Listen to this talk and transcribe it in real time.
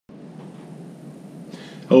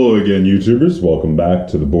Hello again, YouTubers. Welcome back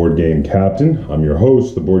to the Board Game Captain. I'm your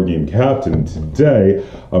host, the Board Game Captain. Today,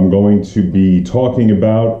 I'm going to be talking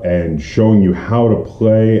about and showing you how to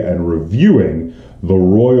play and reviewing the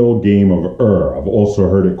Royal Game of Ur. I've also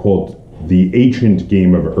heard it called the Ancient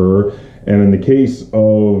Game of Ur, and in the case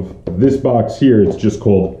of this box here, it's just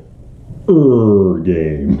called Ur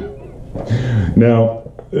Game. Now,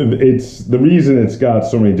 the reason it's got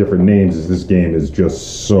so many different names is this game is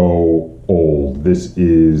just so old. This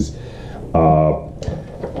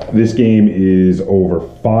game is over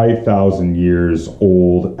 5,000 years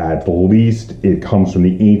old at least. It comes from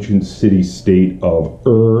the ancient city-state of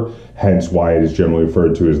Ur, hence why it is generally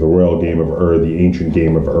referred to as the Royal Game of Ur, the Ancient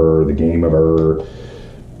Game of Ur, the Game of Ur,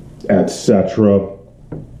 etc.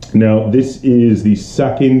 Now, this is the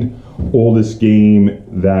second oldest game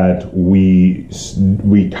that we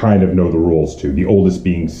kind of know the rules to, the oldest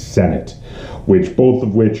being Senate, both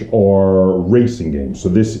of which are racing games. So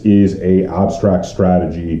this is a abstract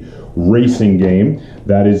strategy racing game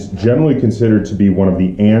that is generally considered to be one of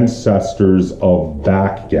the ancestors of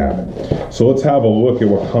backgammon. So let's have a look at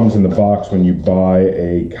what comes in the box when you buy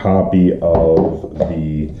a copy of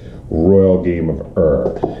the Royal Game of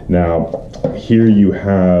Ur. Now, here you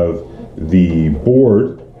have the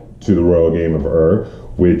board to the Royal Game of Ur,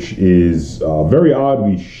 which is very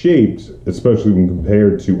oddly shaped, especially when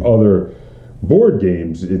compared to other board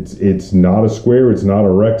games. It's not a square, it's not a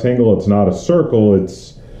rectangle, it's not a circle,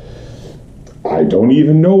 I don't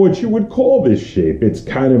even know what you would call this shape. It's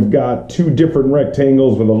kind of got two different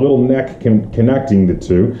rectangles with a little neck connecting the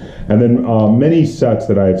two. And then many sets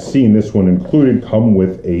that I've seen, this one included, come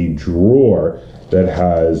with a drawer that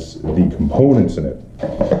has the components in it.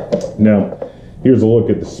 Now, here's a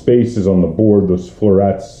look at the spaces on the board, those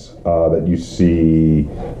florets that you see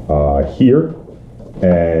here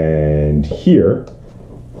and here.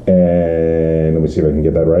 And let me see if I can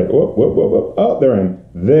get that right. Whoop, whoop, whoop, whoop. Oh, there I am.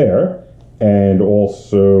 There. And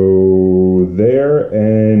also there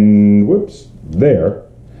and whoops, there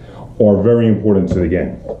are very important to the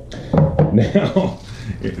game. Now,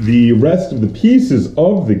 the rest of the pieces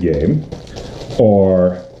of the game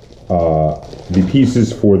are the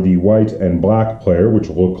pieces for the white and black player, which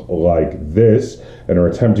look like this and are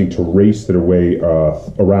attempting to race their way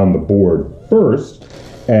around the board first,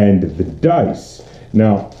 and the dice.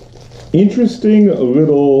 Now, interesting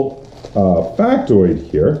little factoid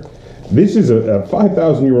here. This is a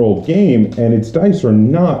 5,000-year-old game, and its dice are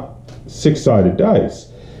not six-sided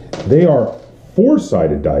dice. They are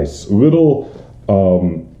four-sided dice, little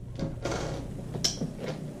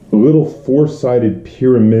four-sided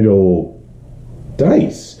pyramidal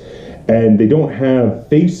dice. And they don't have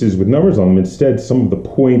faces with numbers on them. Instead, some of the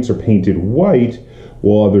points are painted white,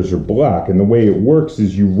 while others are black. And the way it works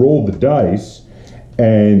is you roll the dice,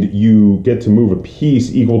 and you get to move a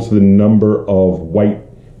piece equal to the number of white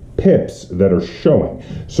pips that are showing.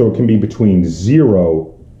 So it can be between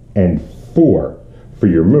 0 and 4 for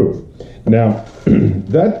your move. Now,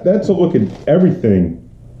 that's a look at everything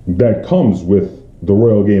that comes with the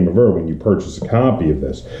Royal Game of Ur when you purchase a copy of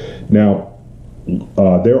this. Now,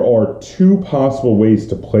 there are two possible ways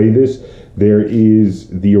to play this. There is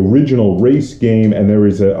the original race game, and there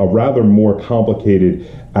is a rather more complicated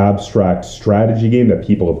abstract strategy game that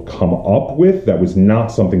people have come up with that was not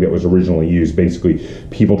something that was originally used. Basically,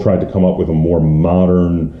 people tried to come up with a more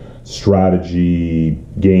modern strategy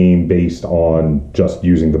game based on just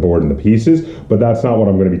using the board and the pieces, but that's not what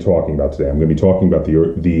I'm going to be talking about today. I'm going to be talking about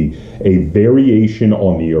a variation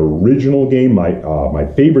on the original game, my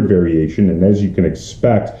favorite variation, and as you can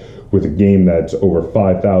expect with a game that's over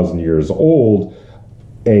 5,000 years old,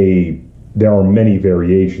 there are many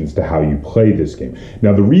variations to how you play this game.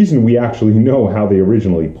 Now, the reason we actually know how they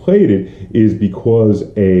originally played it is because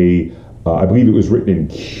I believe it was written in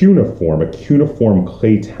cuneiform. A cuneiform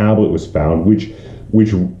clay tablet was found, which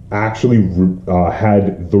actually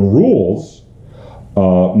had the rules,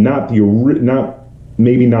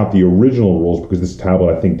 maybe not the original rules, because this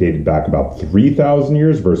tablet I think dated back about 3,000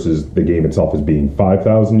 years versus the game itself as being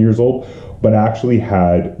 5,000 years old, but actually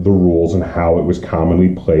had the rules and how it was commonly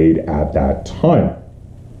played at that time.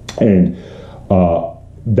 And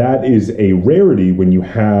that is a rarity when you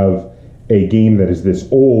have a game that is this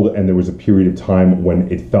old and there was a period of time when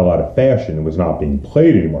it fell out of fashion and was not being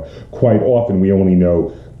played anymore. Quite often we only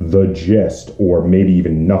know the gist or maybe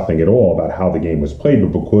even nothing at all about how the game was played,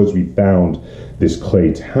 but because we found this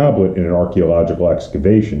clay tablet in an archaeological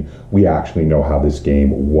excavation, we actually know how this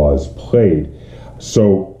game was played.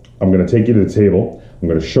 So I'm going to take you to the table. I'm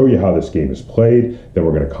going to show you how this game is played. Then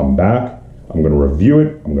we're going to come back. I'm going to review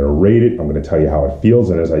it, I'm going to rate it, I'm going to tell you how it feels,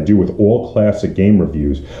 and as I do with all classic game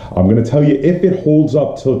reviews, I'm going to tell you if it holds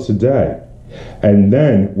up till today. And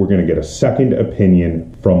then we're going to get a second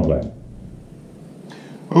opinion from Len.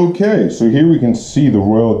 Okay, so here we can see the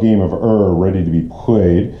Royal Game of ready to be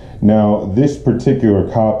played. Now, this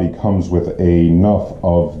particular copy comes with enough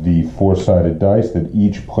of the four-sided dice that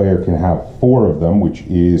each player can have 4 of them, which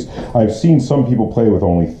is, I've seen some people play with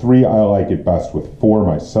only 3. I like it best with 4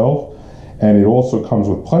 myself. And it also comes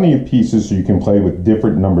with plenty of pieces, so you can play with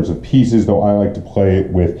different numbers of pieces, though I like to play it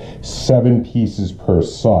with 7 pieces per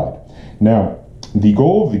side. Now, the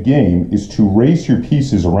goal of the game is to race your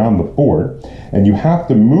pieces around the board, and you have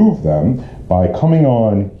to move them by coming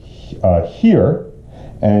on here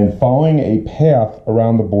and following a path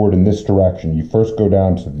around the board in this direction. You first go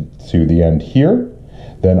down to the end here,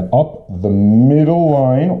 then up the middle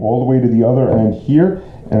line all the way to the other end here,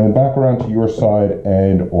 and then back around to your side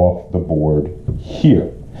and off the board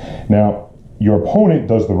here. Now, your opponent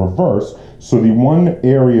does the reverse, so the one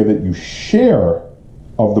area that you share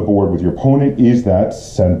of the board with your opponent is that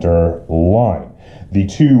center line. The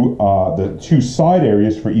two side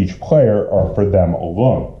areas for each player are for them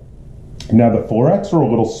alone. Now, the florets are a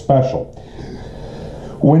little special.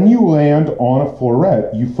 When you land on a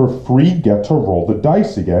floret, you for free get to roll the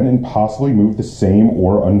dice again and possibly move the same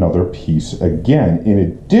or another piece again. In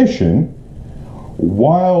addition,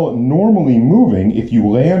 while normally moving, if you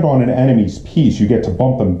land on an enemy's piece, you get to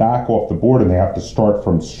bump them back off the board and they have to start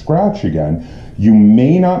from scratch again. You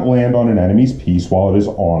may not land on an enemy's piece while it is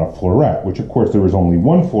on a floret, which of course there is only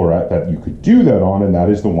one floret that you could do that on, and that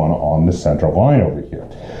is the one on the center line over here.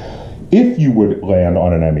 If you would land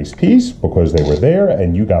on an enemy's piece because they were there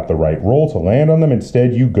and you got the right roll to land on them,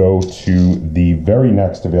 instead you go to the very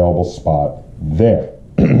next available spot there.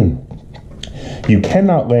 You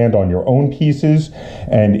cannot land on your own pieces,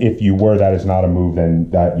 and if you were, that is not a move then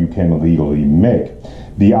that you can legally make.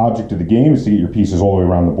 The object of the game is to get your pieces all the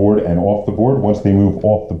way around the board and off the board. Once they move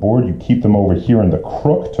off the board, you keep them over here in the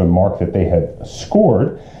crook to mark that they had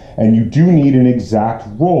scored, and you do need an exact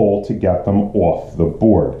roll to get them off the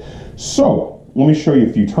board. So, let me show you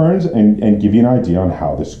a few turns and give you an idea on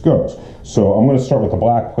how this goes. So, I'm going to start with the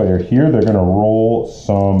black player here. They're going to roll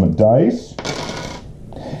some dice.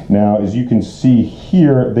 Now, as you can see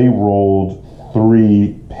here, they rolled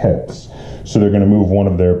 3 pips. So they're going to move one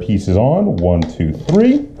of their pieces on, 1, 2,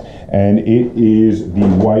 3, and it is the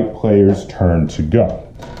white player's turn to go.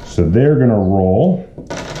 So they're going to roll,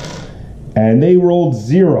 and they rolled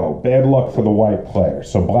 0. Bad luck for the white player.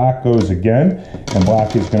 So black goes again, and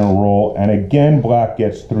black is going to roll, and again black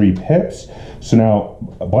gets 3 pips. So now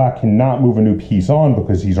black cannot move a new piece on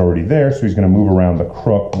because he's already there, so he's going to move around the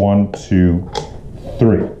crook, 1, 2,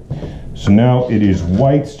 3. So now it is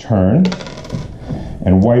white's turn,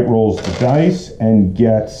 and white rolls the dice and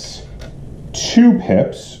gets 2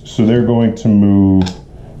 pips, so they're going to move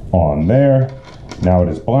on there. Now it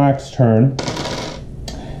is black's turn,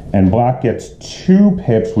 and black gets 2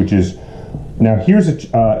 pips, which is, now here's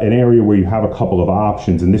an area where you have a couple of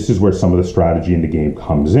options, and this is where some of the strategy in the game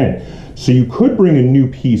comes in. So you could bring a new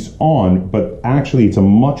piece on, but actually it's a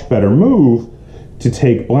much better move to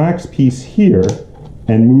take black's piece here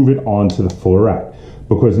and move it onto the floret.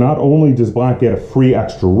 Because not only does black get a free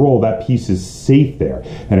extra roll, that piece is safe there.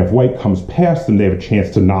 And if white comes past them, they have a chance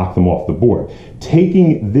to knock them off the board.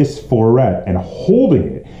 Taking this floret and holding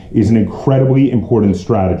it is an incredibly important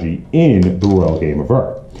strategy in the Royal Game of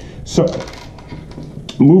So,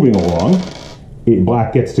 moving along,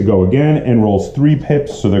 black gets to go again and rolls 3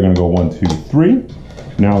 pips, so they're going to go 1, 2, 3.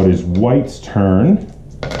 Now it is white's turn,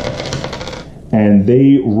 and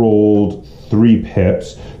they rolled 3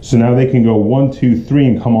 pips. So now they can go 1, 2, 3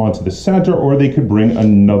 and come on to the center, or they could bring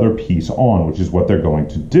another piece on, which is what they're going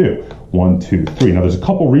to do. 1, 2, 3. Now there's a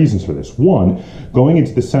couple reasons for this. One, going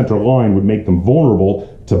into the center line would make them vulnerable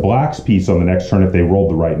to black's piece on the next turn if they rolled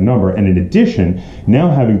the right number. And in addition, now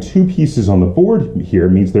having 2 pieces on the board here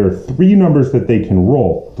means there are 3 numbers that they can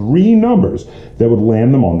roll. 3 numbers that would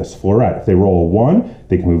land them on this floret. If they roll a 1,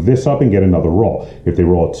 they can move this up and get another roll. If they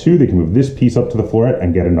roll a 2, they can move this piece up to the floret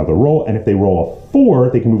and get another roll. And if they roll a 4,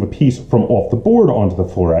 they can move a piece from off the board onto the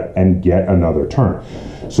floret and get another turn.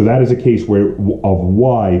 So that is a case of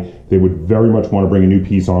why they would very much want to bring a new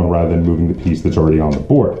piece on rather than moving the piece that's already on the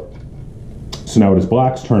board. So now it is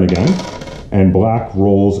black's turn again, and black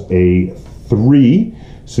rolls a 3.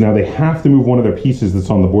 So now they have to move one of their pieces that's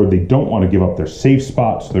on the board. They don't want to give up their safe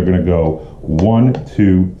spot, so they're going to go 1,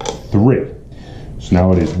 2, 3. So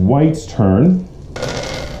now it is white's turn,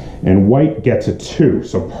 and white gets a 2,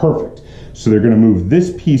 so perfect. So they're going to move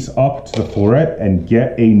this piece up to the floret and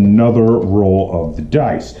get another roll of the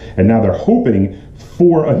dice. And now they're hoping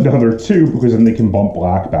for another 2 because then they can bump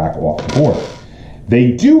black back off the board.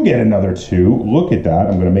 They do get another 2. Look at that.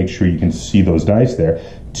 I'm going to make sure you can see those dice there.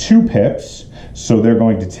 2 pips. So they're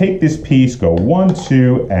going to take this piece, go 1,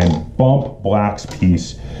 2, and bump black's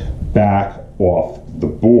piece back off the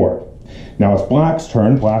board. Now it's black's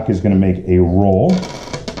turn. Black is going to make a roll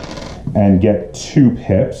and get 2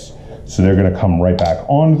 pips. So they're going to come right back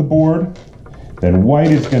onto the board. Then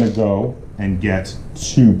white is going to go and get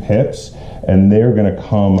 2 pips. And they're going to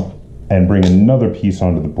come and bring another piece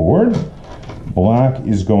onto the board. Black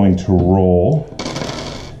is going to roll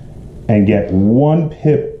and get 1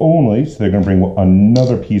 pip only, so they're going to bring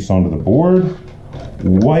another piece onto the board.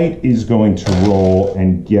 White is going to roll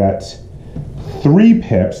and get 3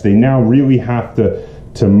 pips. They now really have to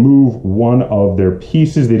move one of their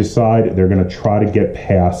pieces. They decide they're going to try to get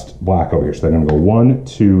past black over here. So they're going to go 1,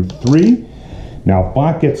 2, 3. Now if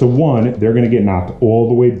black gets a 1, they're going to get knocked all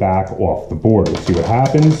the way back off the board. Let's see what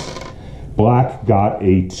happens. Black got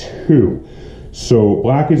a 2. So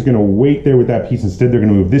black is going to wait there with that piece. Instead, they're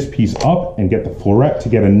going to move this piece up and get the floret to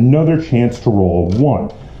get another chance to roll a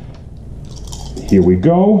 1. Here we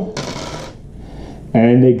go.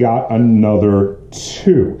 And they got another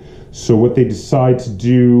 2. So what they decide to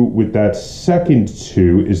do with that second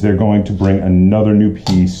 2 is they're going to bring another new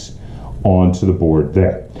piece onto the board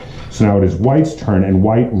there. So now it is white's turn, and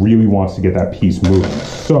white really wants to get that piece moving.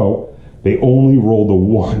 So they only rolled a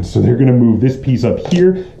 1, so they're going to move this piece up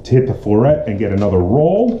here to hit the floret and get another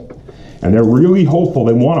roll. And they're really hopeful.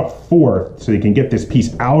 They want a 4 so they can get this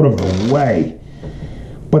piece out of the way.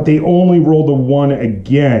 But they only rolled a 1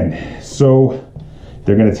 again. So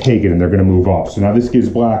they're going to take it and they're going to move up. So now this gives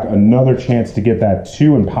black another chance to get that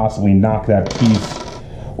 2 and possibly knock that piece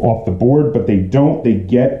off the board. But they don't. They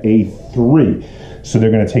get a 3. So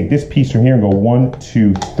they're going to take this piece from here and go 1,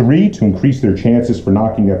 2, 3 to increase their chances for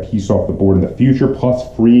knocking that piece off the board in the future,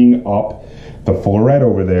 plus freeing up the floret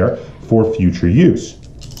over there for future use.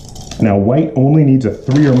 Now white only needs a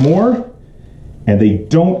 3 or more, and they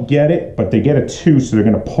don't get it, but they get a 2, so they're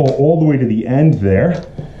going to pull all the way to the end there.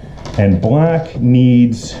 And black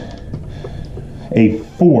needs a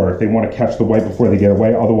 4 if they want to catch the white before they get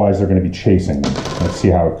away, otherwise they're going to be chasing them. Let's see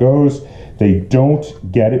how it goes. They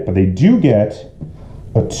don't get it, but they do get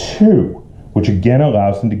a 2, which again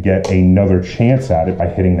allows them to get another chance at it by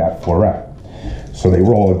hitting that floret. So they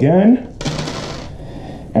roll again,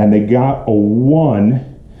 and they got a 1,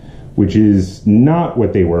 which is not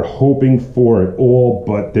what they were hoping for at all,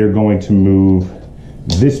 but they're going to move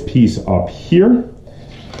this piece up here.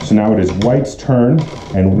 So now it is white's turn,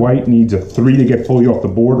 and white needs a 3 to get fully off the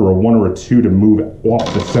board, or a 1 or a 2 to move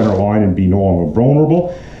off the center line and be no longer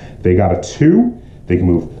vulnerable. They got a 2. They can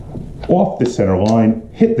move off the center line,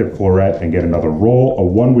 hit their floret, and get another roll. A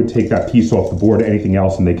 1 would take that piece off the board, anything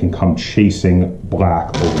else, and they can come chasing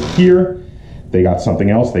black over here. They got something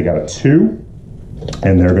else. They got a 2,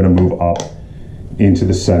 and they're going to move up into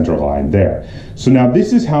the center line there. So now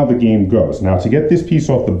this is how the game goes. Now to get this piece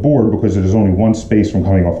off the board, because there's only 1 space from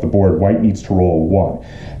coming off the board, white needs to roll a 1.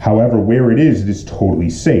 However, where it is totally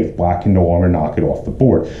safe. Black can no longer knock it off the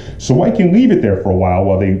board. So white can leave it there for a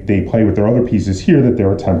while they play with their other pieces here that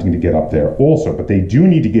they're attempting to get up there also. But they do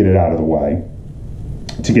need to get it out of the way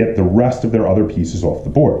to get the rest of their other pieces off the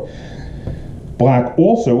board. Black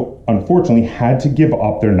also, unfortunately, had to give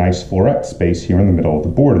up their nice floret space here in the middle of the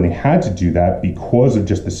board, and they had to do that because of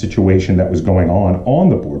just the situation that was going on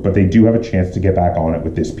the board. But they do have a chance to get back on it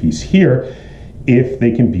with this piece here if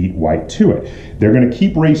they can beat white to it. They're going to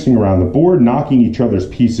keep racing around the board, knocking each other's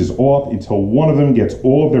pieces off until one of them gets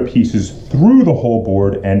all of their pieces through the whole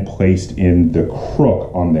board and placed in the crook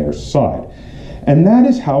on their side. And that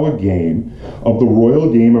is how a game of the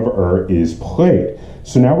Royal Game of Ur is played.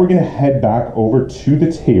 So now we're going to head back over to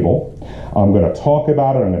the table. I'm going to talk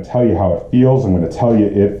about it. I'm going to tell you how it feels. I'm going to tell you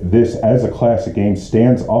if this, as a classic game,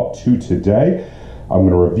 stands up to today. I'm going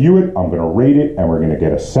to review it, I'm going to rate it, and we're going to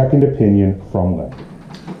get a second opinion from Len.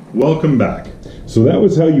 Welcome back. So that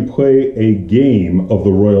was how you play a game of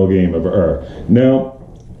the Royal Game of Ur. Now,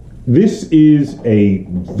 this is a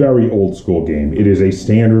very old school game. It is a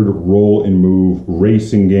standard roll and move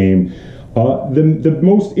racing game. The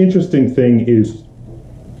most interesting thing is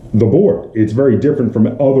the board. It's very different from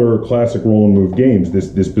other classic roll and move games.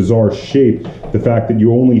 This bizarre shape, the fact that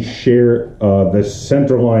you only share the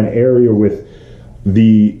center line area with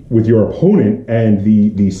your opponent, and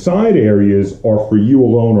the side areas are for you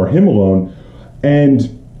alone or him alone,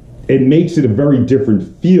 and it makes it a very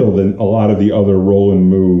different feel than a lot of the other roll and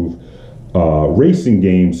move racing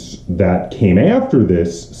games that came after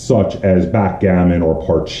this, such as backgammon or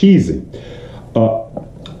Parcheesi.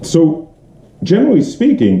 So generally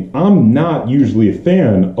speaking, I'm not usually a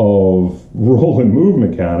fan of roll and move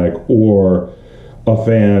mechanic or a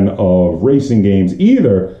fan of racing games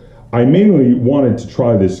either. I mainly wanted to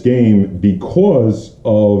try this game because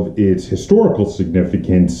of its historical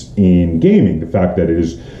significance in gaming. The fact that it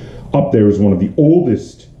is up there as one of the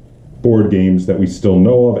oldest board games that we still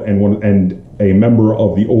know of, and a member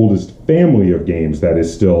of the oldest family of games that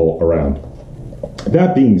is still around.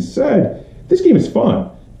 That being said, this game is fun.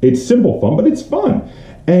 It's simple fun, but it's fun.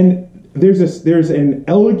 And there's an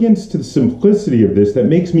elegance to the simplicity of this that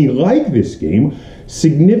makes me like this game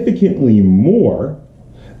significantly more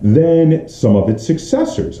than some of its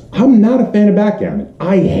successors. I'm not a fan of backgammon.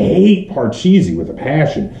 I hate Parcheesi with a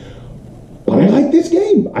passion. But I like this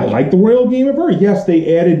game. I like the Royal Game of Ur. Yes,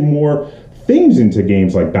 they added more things into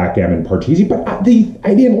games like backgammon and Parcheesi, but I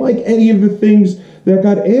didn't like any of the things that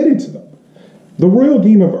got added to them. The Royal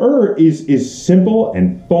Game of Ur is simple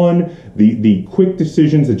and fun. The quick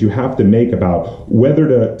decisions that you have to make about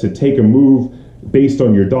whether to take a move based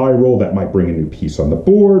on your die roll that might bring a new piece on the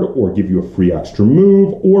board, or give you a free extra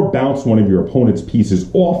move, or bounce one of your opponent's pieces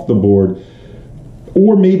off the board,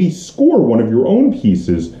 or maybe score one of your own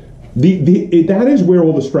pieces. That is where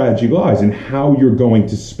all the strategy lies, in how you're going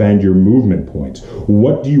to spend your movement points.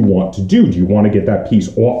 What do you want to do? Do you want to get that piece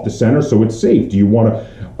off the center so it's safe? Do you want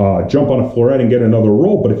to jump on a floret and get another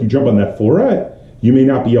roll? But if you jump on that floret, you may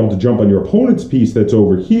not be able to jump on your opponent's piece that's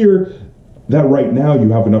over here, that right now you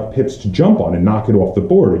have enough pips to jump on and knock it off the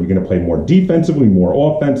board. Are you going to play more defensively,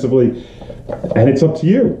 more offensively? And it's up to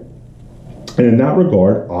you. And in that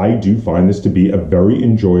regard, I do find this to be a very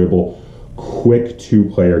enjoyable, quick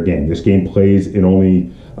two-player game. This game plays in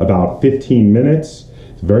only about 15 minutes.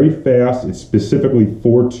 It's very fast. It's specifically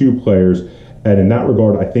for 2 players. And in that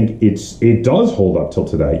regard, I think it does hold up till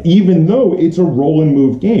today, even though it's a roll and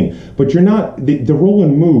move game. But you're not, the roll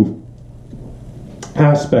and move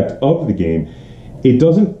aspect of the game, it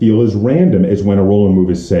doesn't feel as random as when a roll and move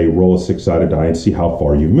is, say, roll a 6-sided die and see how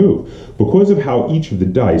far you move. Because of how each of the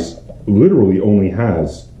dice literally only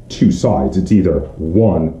has 2 sides. It's either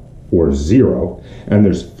 1 or 0, and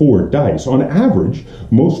there's 4 dice. On average,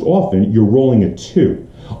 most often, you're rolling a 2.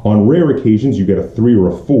 On rare occasions, you get a 3 or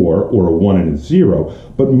a 4, or a 1 and a 0,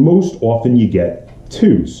 but most often you get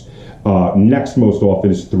 2s. Next most often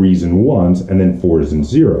is 3s and 1s, and then 4s and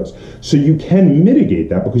 0s. So you can mitigate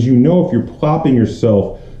that, because you know if you're plopping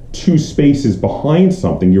yourself 2 spaces behind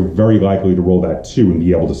something, you're very likely to roll that 2 and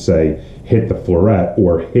be able to, say, hit the floret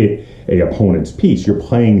or hit a opponent's piece. You're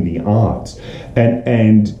playing the odds.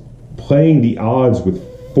 And playing the odds with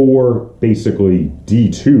 4 basically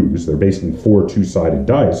D2s, they're basically 4 2-sided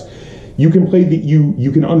dice, you can play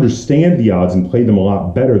you can understand the odds and play them a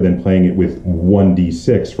lot better than playing it with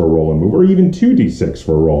 1d6 for a roll and move, or even 2d6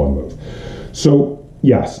 for a roll and move. So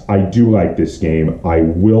yes, I do like this game. I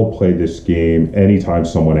will play this game anytime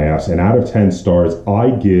someone asks. And out of 10 stars,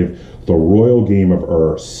 I give the Royal Game of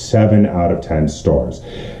Ur 7 out of 10 stars.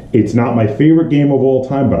 It's not my favorite game of all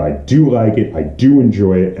time, but I do like it, I do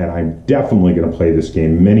enjoy it, and I'm definitely going to play this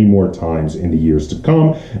game many more times in the years to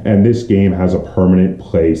come, and this game has a permanent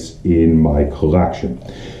place in my collection.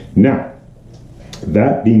 Now,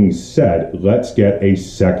 that being said, let's get a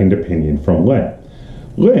second opinion from Lynn.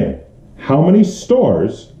 Lynn, how many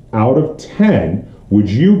stars out of 10 would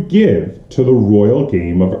you give to the Royal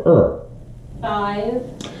Game of Ur? 5.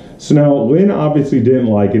 So now, Lynn obviously didn't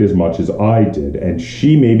like it as much as I did, and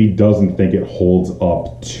she maybe doesn't think it holds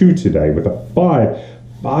up to today. With a 5,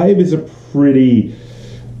 5 is a pretty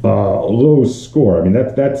low score. I mean,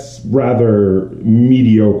 that's rather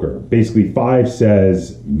mediocre. Basically, 5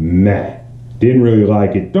 says, meh. Didn't really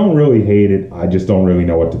like it, don't really hate it, I just don't really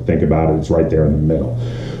know what to think about it. It's right there in the middle.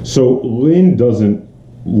 So Lynn doesn't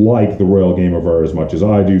like the Royal Game of Ur as much as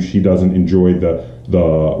I do. She doesn't enjoy the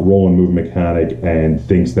roll and move mechanic and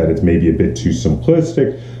thinks that it's maybe a bit too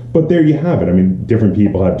simplistic. But there you have it. I mean, different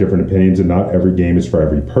people have different opinions, and not every game is for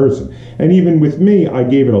every person. And even with me, I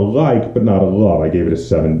gave it a like, but not a love. I gave it a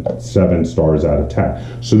 7 stars out of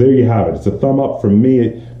 10. So there you have it. It's a thumb up from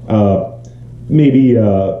me. Maybe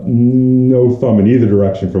no thumb in either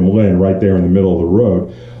direction from Lynn, right there in the middle of the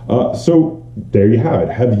road. So there you have it.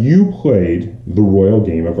 Have you played the Royal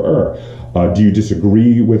Game of Ur? Do you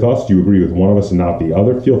disagree with us? Do you agree with one of us and not the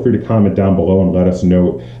other? Feel free to comment down below and let us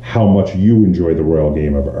know how much you enjoy the Royal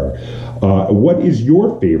Game of Ur. What is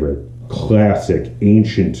your favorite classic,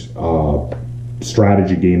 ancient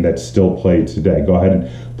strategy game that's still played today. Go ahead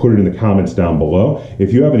and put it in the comments down below.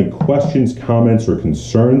 If you have any questions, comments, or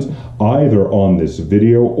concerns either on this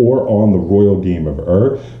video or on the Royal Game of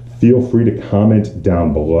feel free to comment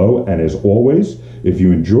down below. And as always, if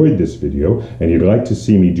you enjoyed this video and you'd like to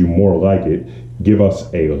see me do more like it, give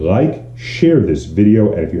us a like, share this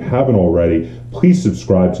video, and if you haven't already, please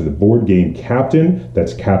subscribe to the Board Game Kaptain,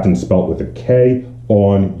 that's Captain spelt with a K,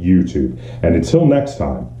 on YouTube. And until next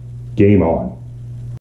time, game on.